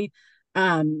 maybe,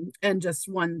 and just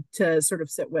one to sort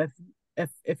of sit with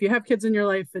if you have kids in your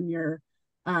life and you're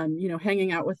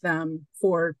hanging out with them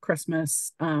for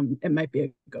Christmas. It might be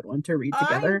a good one to read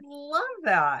together. I love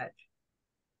that.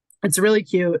 It's really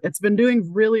cute. It's been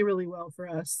doing really, really well for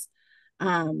us.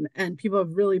 And people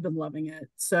have really been loving it.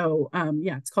 So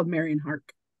it's called Mary and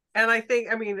Hark. And I think,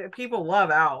 people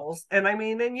love owls, and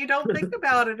you don't think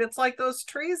about it. It's like those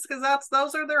trees, because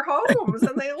those are their homes,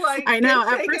 and they like. I know.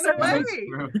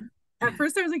 At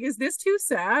first, I was like, "Is this too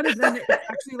sad?" And then it's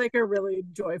actually like a really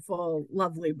joyful,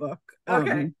 lovely book.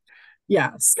 Okay.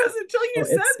 Yes. Because until you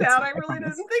said that, I really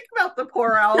didn't think about the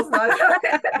poor owls.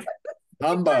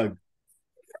 Humbug.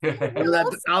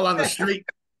 That owl on the street.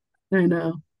 I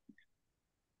know.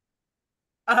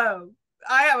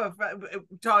 I have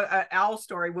an owl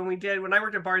story. When I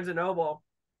worked at Barnes and Noble,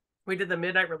 we did the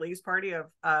midnight release party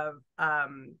of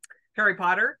Harry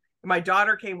Potter. My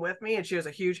daughter came with me, and she was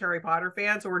a huge Harry Potter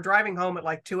fan. So we're driving home at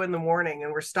like 2 a.m,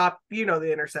 and we're stopped.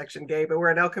 The intersection, Gabe, but we're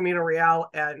at El Camino Real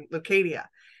and Lucadia,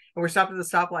 and we're stopped at the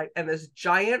stoplight, and this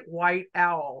giant white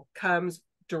owl comes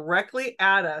directly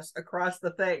at us across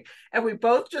the thing, and we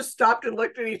both just stopped and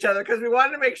looked at each other because we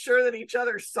wanted to make sure that each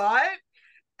other saw it.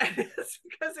 And it's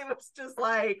because it was just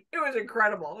like, it was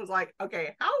incredible. It was like,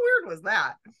 okay, how weird was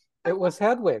that? It was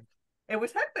Hedwig. It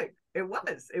was Hedwig. It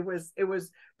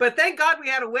was, but thank God we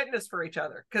had a witness for each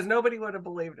other, because nobody would have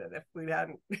believed it if we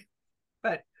hadn't.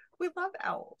 But we love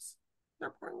owls. They're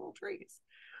poor little trees.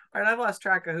 All right, I've lost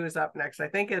track of who's up next. I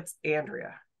think it's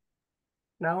Andrea.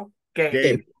 No?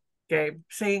 Gabe.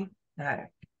 See? All right.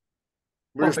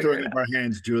 We're just throwing up our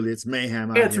hands, Julie. It's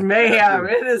mayhem. It's mayhem.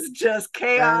 It is just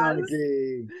chaos.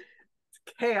 It's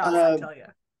chaos, I tell you.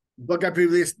 Book I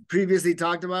previously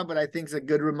talked about, but I think it's a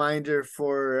good reminder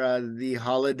for the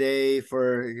holiday,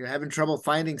 for having trouble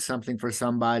finding something for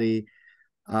somebody.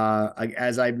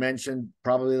 As I mentioned,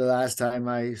 probably the last time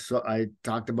I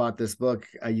talked about this book,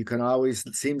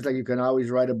 seems like you can always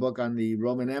write a book on the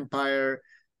Roman Empire,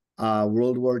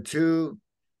 World War II,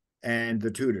 and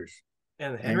the Tudors.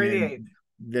 And Henry VIII.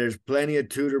 There's plenty of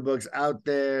Tudor books out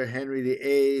there. Henry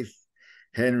VIII,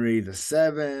 Henry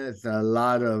VII, a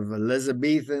lot of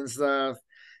Elizabethan stuff.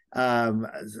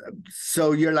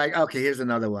 So you're like, okay, here's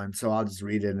another one. So I'll just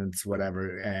read it, and it's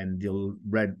whatever. And you'll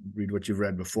read what you've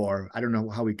read before. I don't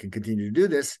know how we can continue to do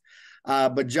this.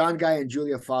 But John Guy and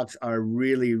Julia Fox are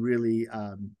really, really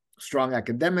strong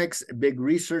academics, big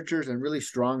researchers, and really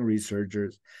strong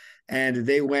researchers. And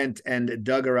they went and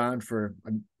dug around for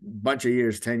a bunch of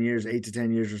years, 10 years, 8 to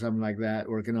 10 years or something like that,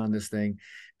 working on this thing,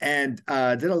 and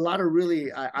did a lot of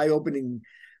really eye-opening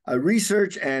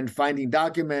research and finding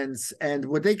documents. And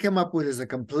what they came up with is a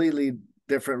completely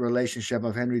different relationship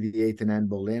of Henry VIII and Anne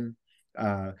Boleyn.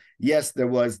 Yes, there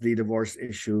was the divorce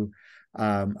issue,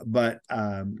 but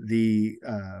a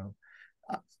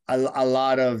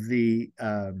lot of the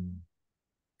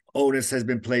onus has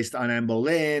been placed on Anne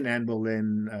Boleyn. Anne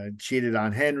Boleyn cheated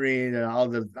on Henry, and all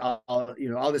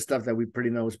this stuff that we pretty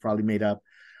know is probably made up.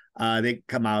 They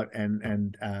come out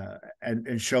and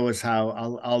show us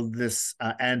how all this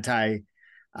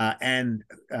and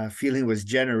feeling was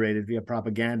generated via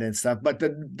propaganda and stuff. But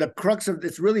the crux of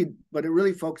it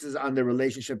really focuses on the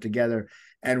relationship together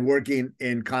and working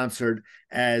in concert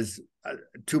as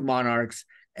two monarchs,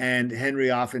 and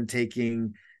Henry often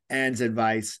taking Anne's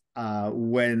advice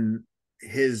when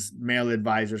his male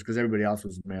advisors, because everybody else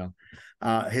was male,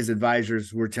 his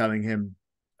advisors were telling him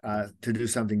to do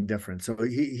something different. So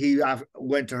he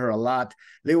went to her a lot.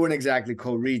 They weren't exactly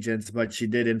co-regents, but she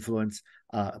did influence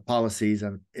policies,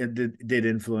 and it did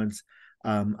influence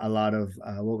a lot of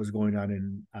what was going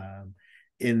on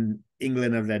in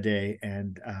England of that day.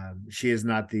 And she is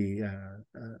not the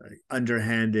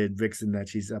underhanded vixen that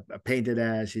she's painted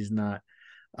as. She's not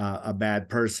a bad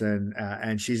person,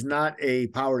 and she's not a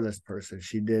powerless person.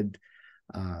 She did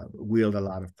wield a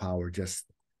lot of power. Just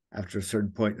after a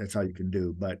certain point, that's all you can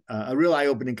do. But a real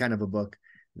eye-opening kind of a book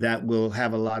that will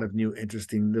have a lot of new,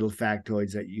 interesting little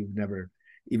factoids that you've never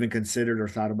even considered or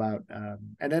thought about,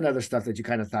 and then other stuff that you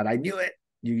kind of thought, I knew it.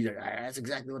 That's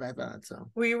exactly what I thought. So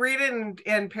we read it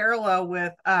in parallel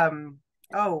with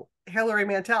Hilary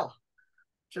Mantel.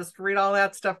 Just read all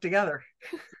that stuff together.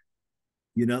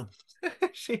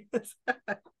 She is.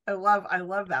 I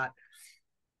love that.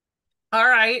 All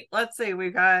right, let's see.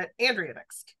 We got Andrea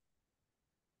next.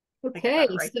 Okay,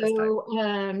 so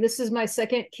this is my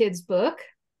second kids book,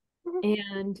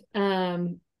 and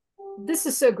this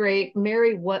is so great,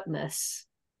 Merry Whatmas.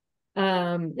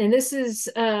 And this is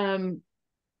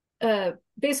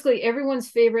basically everyone's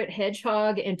favorite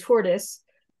hedgehog and tortoise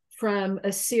from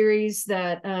a series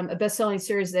that a best-selling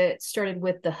series that started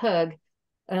with The Hug,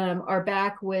 are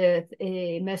back with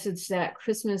a message that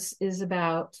Christmas is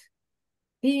about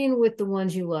being with the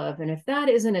ones you love. And if that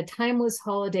isn't a timeless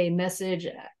holiday message,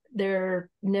 there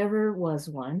never was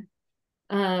one.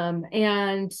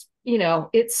 And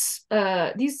it's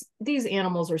these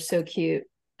animals are so cute.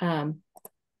 Let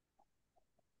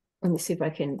me see if I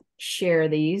can share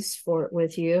these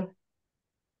with you.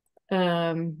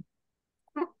 I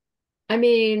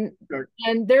mean,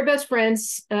 and they're best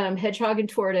friends, hedgehog and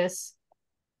tortoise.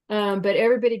 But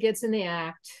everybody gets in the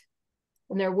act,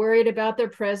 and they're worried about their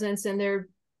presents and their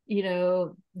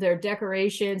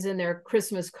decorations and their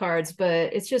Christmas cards,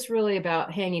 but it's just really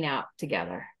about hanging out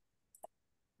together.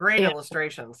 Great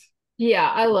illustrations. Yeah,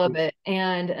 I love it.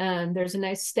 And there's a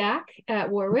nice stack at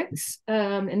Warwick's.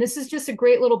 And this is just a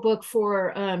great little book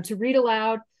for to read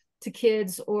aloud to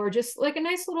kids, or just like a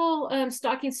nice little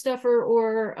stocking stuffer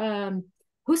or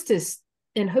hostess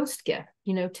and host gift,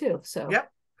 too. So yep,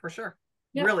 for sure.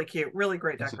 Yep. Really cute, really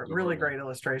great decoration, really great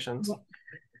illustrations.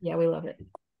 Yeah, we love it.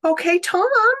 Okay, Tom.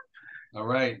 All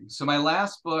right. So my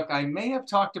last book I may have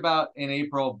talked about in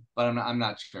April, but I'm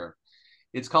not sure.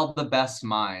 It's called The Best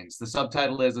Minds. The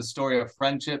subtitle is A Story of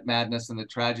Friendship, Madness, and the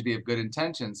Tragedy of Good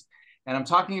Intentions. And I'm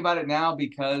talking about it now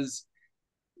because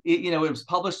it was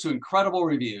published to incredible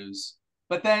reviews,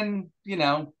 but then,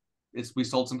 we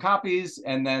sold some copies,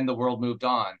 and then the world moved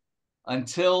on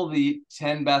until the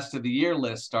 10 best of the year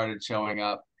list started showing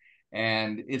up,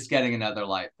 and it's getting another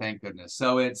life, thank goodness.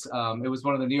 So it was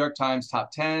one of the New York Times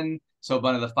top 10, so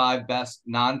one of the 5 best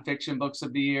nonfiction books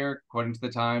of the year, according to the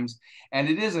Times. And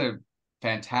it is a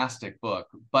fantastic book,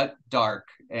 but dark,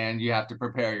 and you have to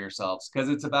prepare yourselves, because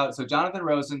it's about, so Jonathan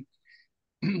Rosen,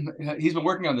 he's been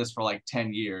working on this for like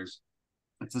 10 years.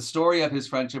 It's a story of his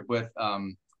friendship with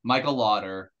Michael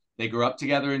Lauder. They grew up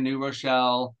together in New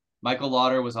Rochelle. Michael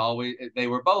Lauder they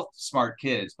were both smart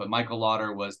kids, but Michael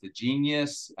Lauder was the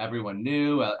genius everyone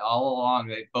knew all along.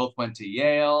 They both went to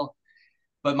Yale.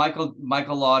 But Michael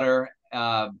Lauder,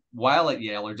 while at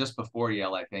Yale, or just before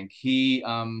Yale, I think, he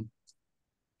was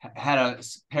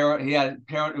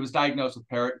diagnosed with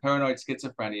paranoid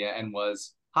schizophrenia and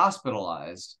was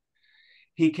hospitalized.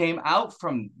 He came out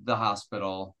from the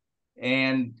hospital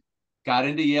and got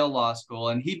into Yale Law School,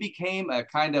 and he became a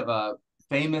kind of a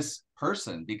famous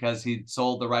person because he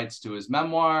sold the rights to his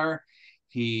memoir.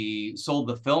 He sold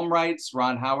the film rights.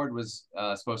 Ron Howard was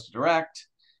supposed to direct.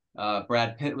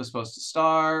 Brad Pitt was supposed to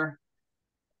star.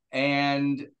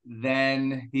 And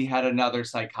then he had another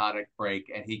psychotic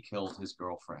break and he killed his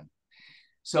girlfriend.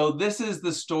 So this is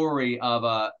the story of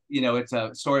it's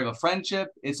a story of a friendship.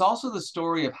 It's also the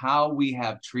story of how we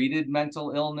have treated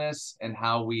mental illness and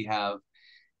how we have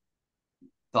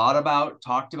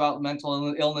talked about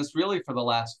mental illness really for the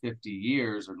last 50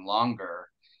 years or longer.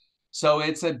 So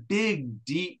it's a big,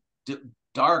 deep,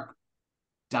 dark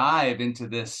dive into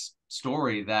this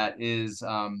story that is,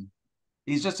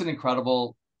 he's just an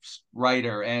incredible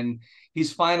writer, and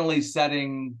he's finally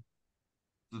setting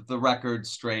the record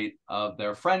straight of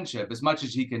their friendship, as much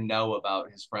as he can know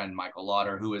about his friend Michael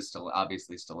Lauder, who is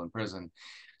obviously still in prison.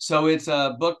 So it's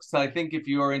a book that I think if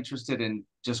you are interested in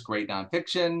just great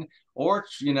nonfiction or,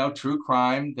 true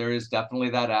crime, there is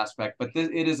definitely that aspect. But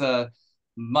it is a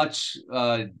much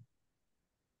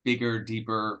bigger,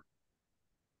 deeper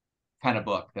kind of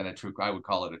book than I would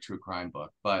call it a true crime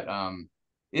book. But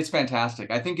it's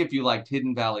fantastic. I think if you liked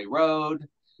Hidden Valley Road,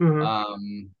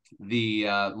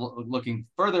 looking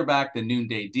further back, The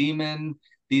Noonday Demon,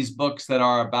 these books that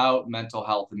are about mental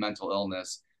health and mental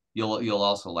illness, you'll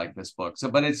also like this book. So,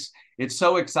 but it's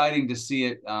so exciting to see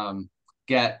it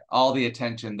get all the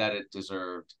attention that it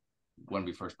deserved when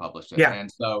we first published it. Yeah.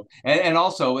 And so, and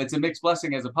also it's a mixed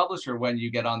blessing as a publisher when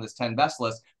you get on this 10 best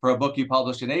list for a book you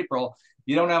published in April.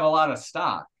 You don't have a lot of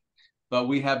stock, but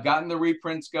we have gotten the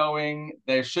reprints going.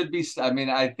 There should be,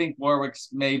 I think Warwick's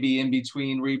maybe in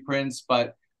between reprints,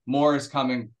 but more is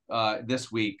coming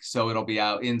this week. So it'll be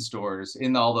out in stores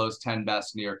in all those 10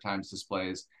 best New York Times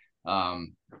displays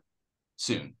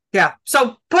soon. Yeah.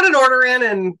 So put an order in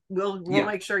and we'll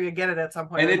make sure you get it at some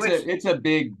point. And it's a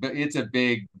big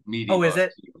meaty book. Is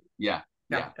it? Yeah.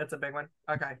 It's a big one.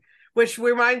 Okay. Which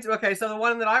reminds me, so the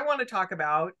one that I want to talk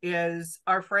about is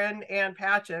our friend Ann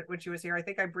Patchett, when she was here. I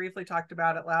think I briefly talked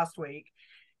about it last week.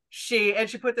 She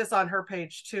put this on her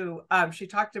page too. She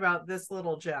talked about this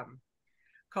little gem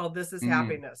called This Is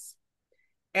Happiness.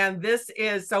 And this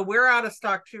is, so we're out of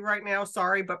stock too right now.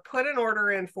 Sorry, but put an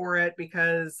order in for it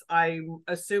because I'm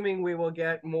assuming we will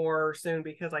get more soon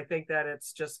because I think that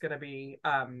it's just going to be,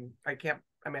 I can't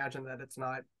imagine that it's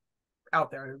not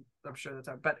out there. I'm sure that's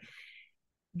out, but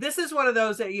this is one of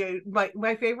those that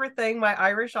my favorite thing, my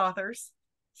Irish authors.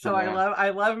 So yeah.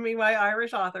 I love me my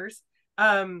Irish authors.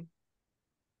 You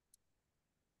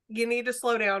need to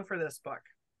slow down for this book.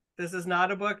 This is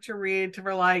not a book to read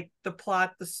for like the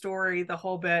plot, the story, the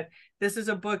whole bit. This is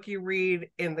a book you read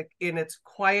in its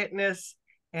quietness,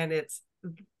 and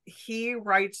he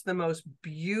writes the most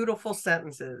beautiful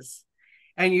sentences.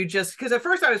 And you just, because at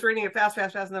first I was reading it fast,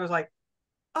 and I was like,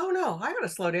 oh no, I gotta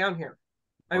slow down here.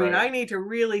 I mean, I need to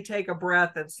really take a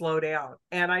breath and slow down.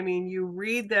 And I mean, you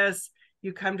read this,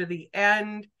 you come to the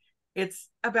end, it's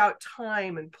about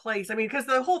time and place. I mean, because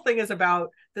the whole thing is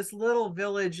about this little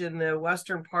village in the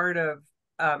western part of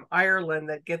Ireland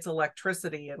that gets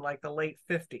electricity in like the late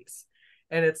 50s.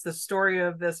 And it's the story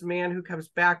of this man who comes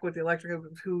back with the electric,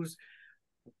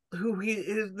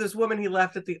 this woman he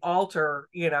left at the altar,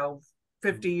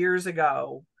 50 years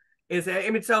ago.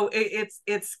 So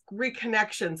it's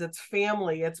reconnections, it's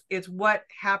family, it's what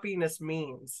happiness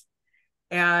means.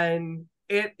 And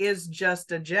it is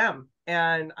just a gem.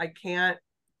 And I can't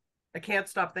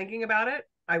stop thinking about it.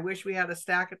 I wish we had a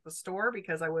stack at the store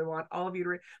because I would want all of you to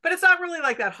read. But it's not really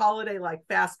like that holiday, like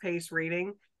fast-paced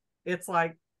reading. It's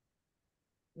like,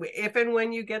 if and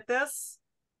when you get this,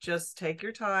 just take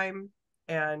your time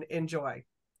and enjoy.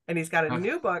 And he's got a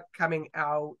new book coming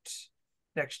out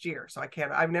next year. So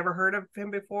I've never heard of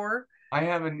him before. I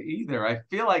haven't either. I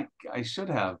feel like I should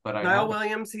have, but I Niall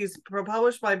Williams, he's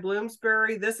published by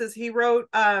Bloomsbury. He wrote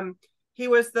he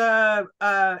wrote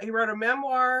a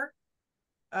memoir.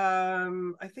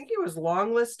 I think he was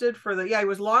longlisted for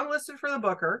the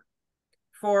Booker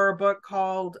for a book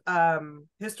called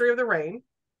History of the Rain,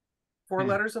 4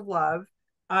 Letters of Love.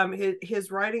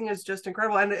 His writing is just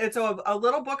incredible. And it's a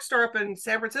little bookstore up in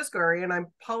San Francisco area, and I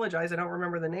apologize, I don't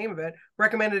remember the name of it,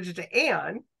 recommended it to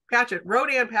Ann Patchett, wrote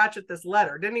Ann Patchett this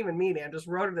letter, didn't even meet Ann, just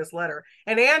wrote her this letter.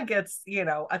 And Ann gets,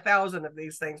 1,000 of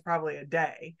these things probably a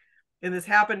day. And this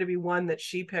happened to be one that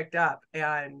she picked up.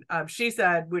 And she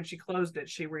said when she closed it,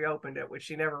 she reopened it, which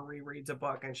she never rereads a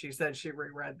book. And she said she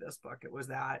reread this book.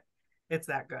 It's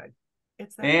that good.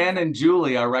 Anne and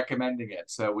Julie are recommending it,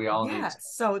 so we all need.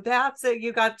 So that's it.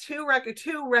 You got two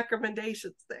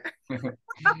recommendations there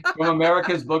from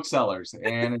America's booksellers,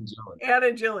 Anne and Julie. Anne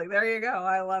and Julie, there you go.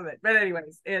 I love it. But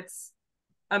anyways, it's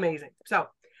amazing. So,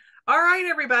 all right,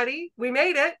 everybody, we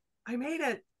made it. I made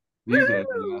it. You did,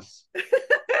 yes.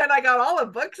 And I got all the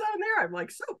books on there. I'm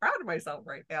like so proud of myself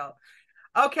right now.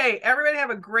 Okay, everybody have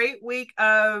a great week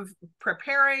of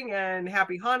preparing, and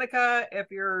happy Hanukkah if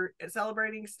you're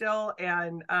celebrating still.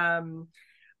 And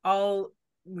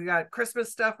we got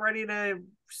Christmas stuff ready to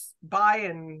buy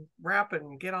and wrap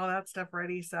and get all that stuff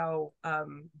ready. So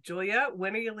Julia,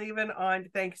 when are you leaving on?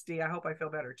 Thanks, Dee. I hope I feel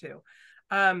better too.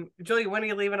 Julia, when are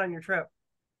you leaving on your trip?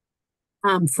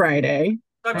 Friday.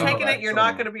 So I'm taking it you're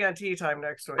not going to be on Tea Time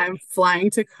next week. I'm flying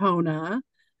to Kona.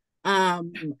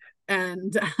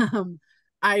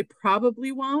 I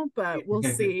probably won't, but we'll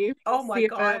see. Oh my See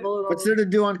if I have God. a little... What's there to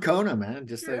do on Kona, man?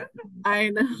 Just like I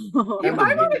know. You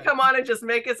might want to come on and just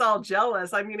make us all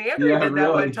jealous. I mean, Andrea did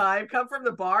that one time. Come from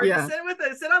the bar, Yeah.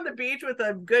 sit on the beach with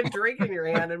a good drink in your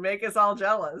hand and make us all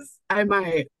jealous. I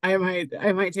might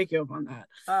take you up on that.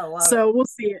 Oh, so we'll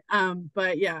see.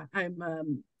 But yeah,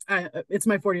 it's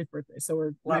my 40th birthday,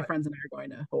 so my friends and I are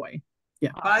going to Hawaii.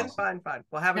 Yeah. Fun.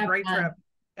 We'll have a great trip.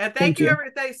 And thank you,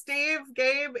 everybody. Steve,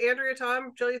 Gabe, Andrea,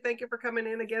 Tom, Julia, thank you for coming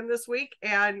in again this week.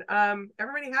 And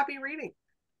everybody, happy reading.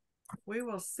 We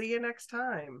will see you next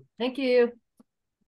time. Thank you.